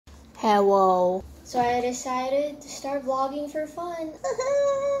Hello. So I decided to start vlogging for fun.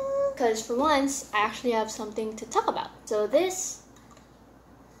 Because for once, I actually have something to talk about. So this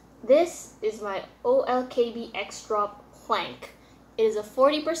is my OLKB X-Drop Planck. It is a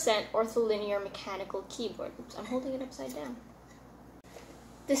 40% ortholinear mechanical keyboard. Oops, I'm holding it upside down.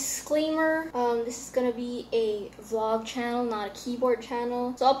 Disclaimer, this is gonna be a vlog channel, not a keyboard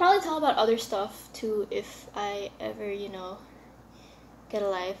channel. So I'll probably talk about other stuff too if I ever, get a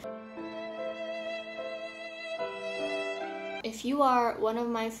life. If you are one of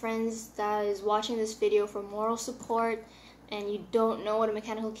my friends that is watching this video for moral support and you don't know what a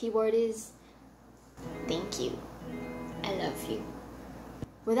mechanical keyboard is, thank you. I love you.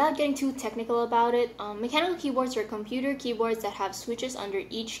 Without getting too technical about it, mechanical keyboards are computer keyboards that have switches under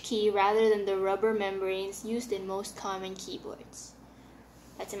each key rather than the rubber membranes used in most common keyboards.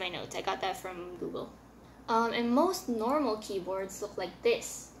 That's in my notes. I got that from Google. And most normal keyboards look like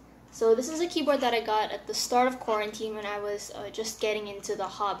this. So this is a keyboard that I got at the start of quarantine when I was just getting into the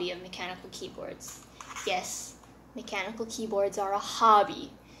hobby of mechanical keyboards. Yes, mechanical keyboards are a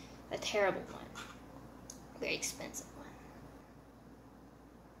hobby. A terrible one. Very expensive one.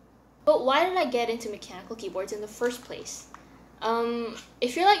 But why did I get into mechanical keyboards in the first place?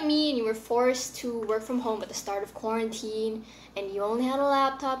 If you're like me and you were forced to work from home at the start of quarantine and you only had a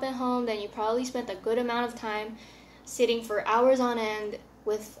laptop at home, then you probably spent a good amount of time sitting for hours on end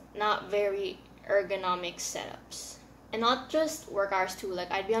with not very ergonomic setups. And not just work hours too,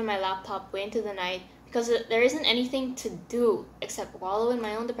 like I'd be on my laptop way into the night because there isn't anything to do except wallow in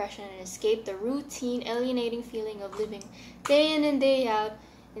my own depression and escape the routine, alienating feeling of living day in and day out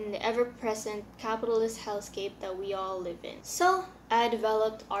in the ever-present capitalist hellscape that we all live in. So I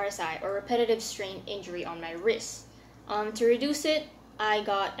developed RSI, or repetitive strain injury, on my wrist. To reduce it, I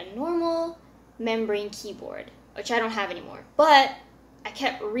got a normal membrane keyboard, which I don't have anymore. But I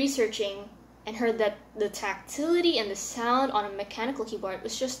kept researching and heard that the tactility and the sound on a mechanical keyboard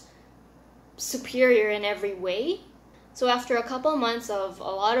was just superior in every way. So after a couple months of a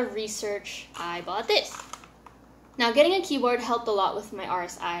lot of research, I bought this. Now, getting a keyboard helped a lot with my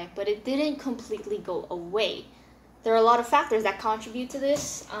RSI, but it didn't completely go away. There are a lot of factors that contribute to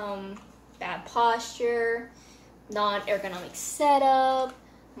this. Bad posture, non-ergonomic setup,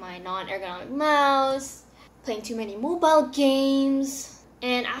 my non-ergonomic mouse, playing too many mobile games.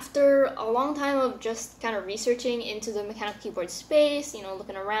 And after a long time of just kind of researching into the mechanical keyboard space,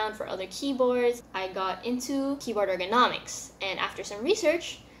 looking around for other keyboards, I got into keyboard ergonomics. And after some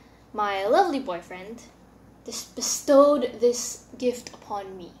research, my lovely boyfriend bestowed this gift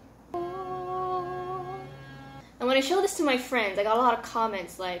upon me. And when I showed this to my friends, I got a lot of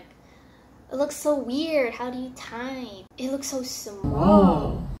comments like, "It looks so weird, how do you type? It looks so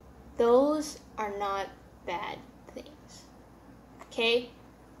small." Those are not bad things. Okay?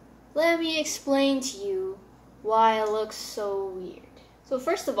 Let me explain to you why it looks so weird. So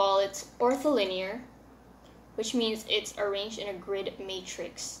first of all, it's ortholinear, which means it's arranged in a grid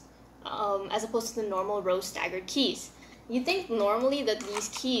matrix. As opposed to the normal row staggered keys. You'd think normally that these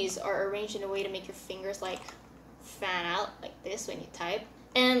keys are arranged in a way to make your fingers fan out like this when you type.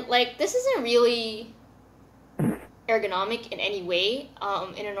 And this isn't really ergonomic in any way.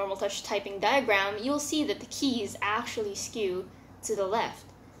 In a normal touch typing diagram, you'll see that the keys actually skew to the left.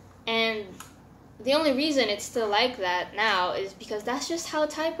 And the only reason it's still like that now is because that's just how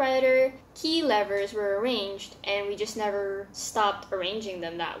typewriter key levers were arranged, and we just never stopped arranging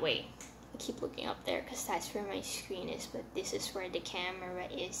them that way. I keep looking up there because that's where my screen is, but this is where the camera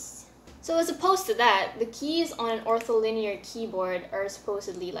is. So as opposed to that, the keys on an ortholinear keyboard are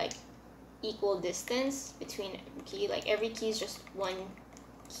supposedly equal distance between every key. Every key is just one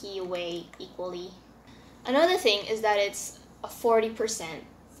key away equally. Another thing is that it's a 40%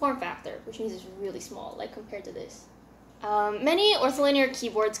 form factor, which means it's really small, compared to this. Many ortholinear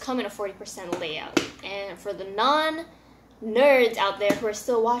keyboards come in a 40% layout, and for the non-nerds out there who are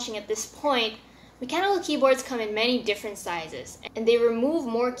still watching at this point, mechanical keyboards come in many different sizes, and they remove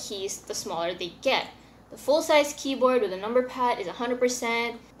more keys the smaller they get. The full-size keyboard with a number pad is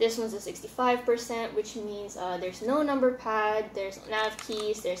 100%, this one's a 65%, which means there's no number pad, there's nav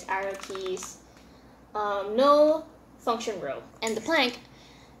keys, there's arrow keys, no function row. And the Planck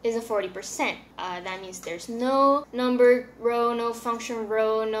is a 40%. That means there's no number row, no function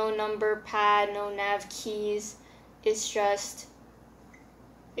row, no number pad, no nav keys. It's just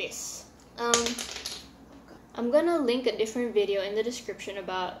this. I'm gonna link a different video in the description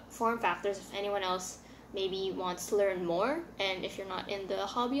about form factors if anyone else maybe wants to learn more, and if you're not in the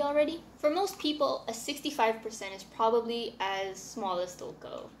hobby already. For most people, a 65% is probably as small as they'll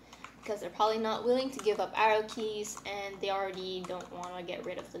go. because they're probably not willing to give up arrow keys and they already don't want to get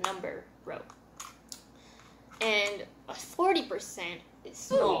rid of the number row. And a 40% is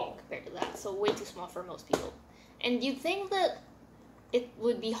small compared to that, so way too small for most people. And you'd think that it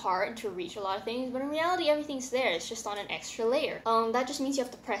would be hard to reach a lot of things, but in reality everything's there. It's just on an extra layer. That just means you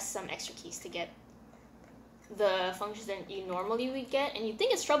have to press some extra keys to get the functions that you normally would get, and you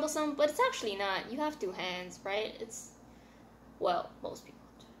think it's troublesome, but it's actually not. You have two hands, right? Well, most people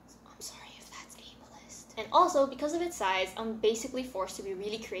have two hands. I'm sorry if that's ableist. And also, because of its size, I'm basically forced to be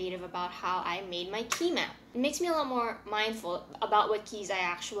really creative about how I made my key map. It makes me a lot more mindful about what keys I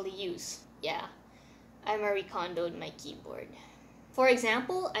actually use. Yeah, I Marie Kondo'd my keyboard. For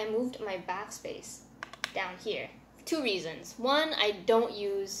example, I moved my backspace down here. 2 reasons. 1, I don't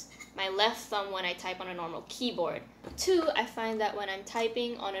use my left thumb when I type on a normal keyboard. 2, I find that when I'm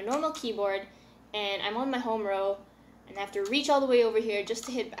typing on a normal keyboard and I'm on my home row and I have to reach all the way over here just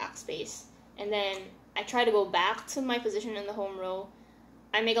to hit backspace, and then I try to go back to my position in the home row,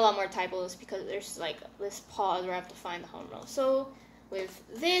 I make a lot more typos because there's like this pause where I have to find the home row. So with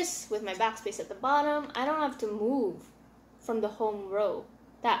this, with my backspace at the bottom, I don't have to move from the home row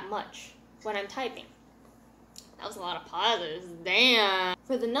that much when I'm typing. That was a lot of pauses, damn.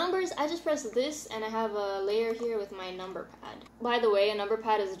 For the numbers, I just press this and I have a layer here with my number pad. By the way, a number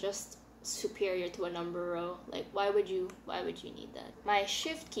pad is just superior to a number row. Like, why would you need that? My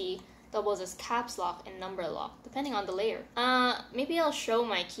shift key doubles as caps lock and number lock, depending on the layer. Maybe I'll show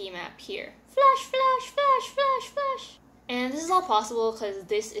my key map here. Flash, flash, flash, flash, flash. And this is all possible because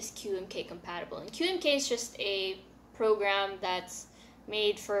this is QMK compatible. And QMK is just a program that's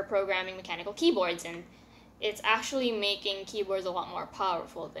made for programming mechanical keyboards, and it's actually making keyboards a lot more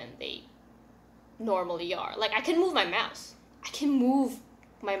powerful than they normally are. Like, I can move my mouse. I can move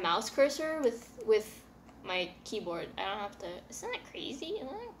my mouse cursor with my keyboard. I don't have to. Isn't that crazy? Isn't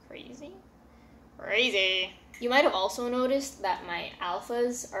that crazy? Crazy. You might have also noticed that my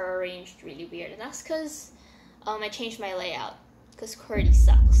alphas are arranged really weird, and that's because I changed my layout, because QWERTY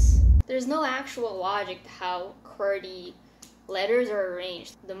sucks. There's no actual logic to how QWERTY letters are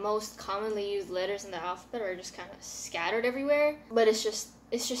arranged. The most commonly used letters in the alphabet are just kind of scattered everywhere, but it's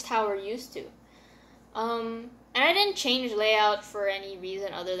just how we're used to. And I didn't change layout for any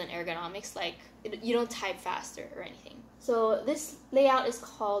reason other than ergonomics, like you don't type faster or anything. So this layout is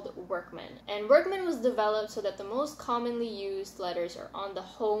called Workman, and Workman was developed so that the most commonly used letters are on the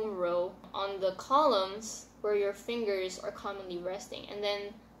home row, on the columns where your fingers are commonly resting, and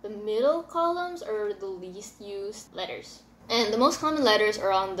then the middle columns are the least used letters. And the most common letters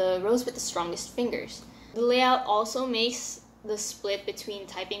are on the rows with the strongest fingers. The layout also makes the split between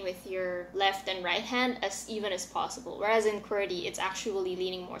typing with your left and right hand as even as possible, whereas in QWERTY, it's actually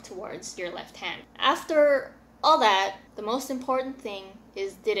leaning more towards your left hand. After all that, the most important thing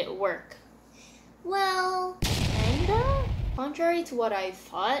is, did it work? Well, kinda. Contrary to what I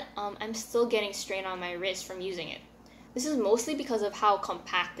thought, I'm still getting strain on my wrist from using it. This is mostly because of how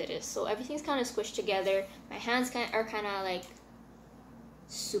compact it is, so everything's kind of squished together. My hands are kind of like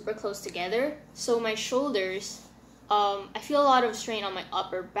super close together, so my shoulders, I feel a lot of strain on my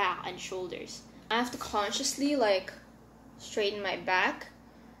upper back and shoulders. I have to consciously like straighten my back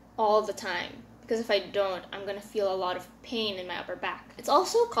all the time, because if I don't, I'm gonna feel a lot of pain in my upper back. It's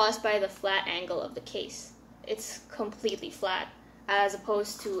also caused by the flat angle of the case. It's completely flat, as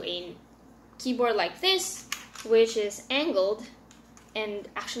opposed to a keyboard like this, which is angled and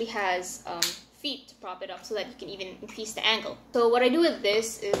actually has feet to prop it up so that you can even increase the angle. So what I do with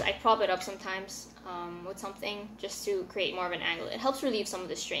this is I prop it up sometimes with something just to create more of an angle. It helps relieve some of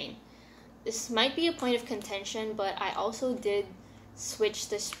the strain. This might be a point of contention, but I also did switch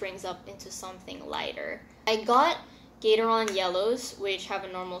the springs up into something lighter. I got Gatoron Yellows, which have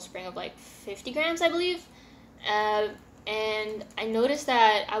a normal spring of like 50 grams, I believe. And I noticed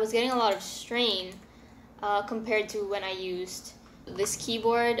that I was getting a lot of strain compared to when I used this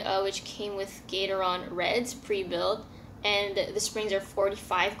keyboard, which came with Gatoron Reds pre-built, and the springs are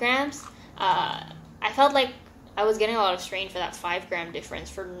 45 grams. I felt like I was getting a lot of strain for that 5-gram difference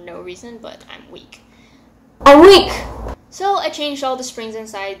for no reason, but I'm weak. I'm weak! So I changed all the springs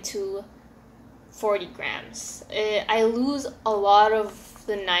inside to 40 grams. I lose a lot of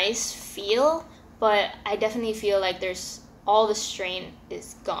the nice feel, but I definitely feel like all the strain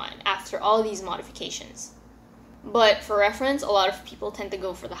is gone after all these modifications. But for reference, a lot of people tend to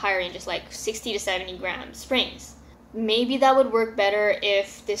go for the higher ranges, like 60 to 70 gram springs. Maybe that would work better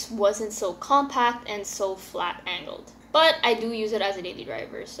if this wasn't so compact and so flat angled. But I do use it as a daily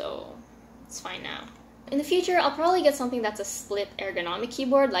driver, so it's fine now. In the future, I'll probably get something that's a split ergonomic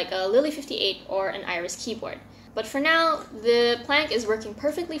keyboard, like a Lily 58 or an Iris keyboard. But for now, the Planck is working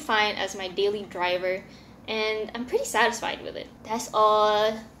perfectly fine as my daily driver, and I'm pretty satisfied with it. That's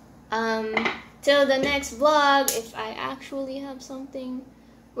all. Till the next vlog, if I actually have something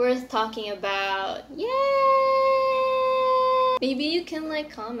worth talking about. Yay! Maybe you can like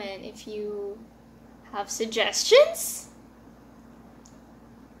comment if you have suggestions?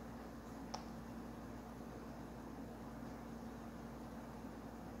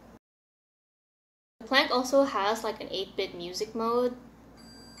 Planck also has like an 8-bit music mode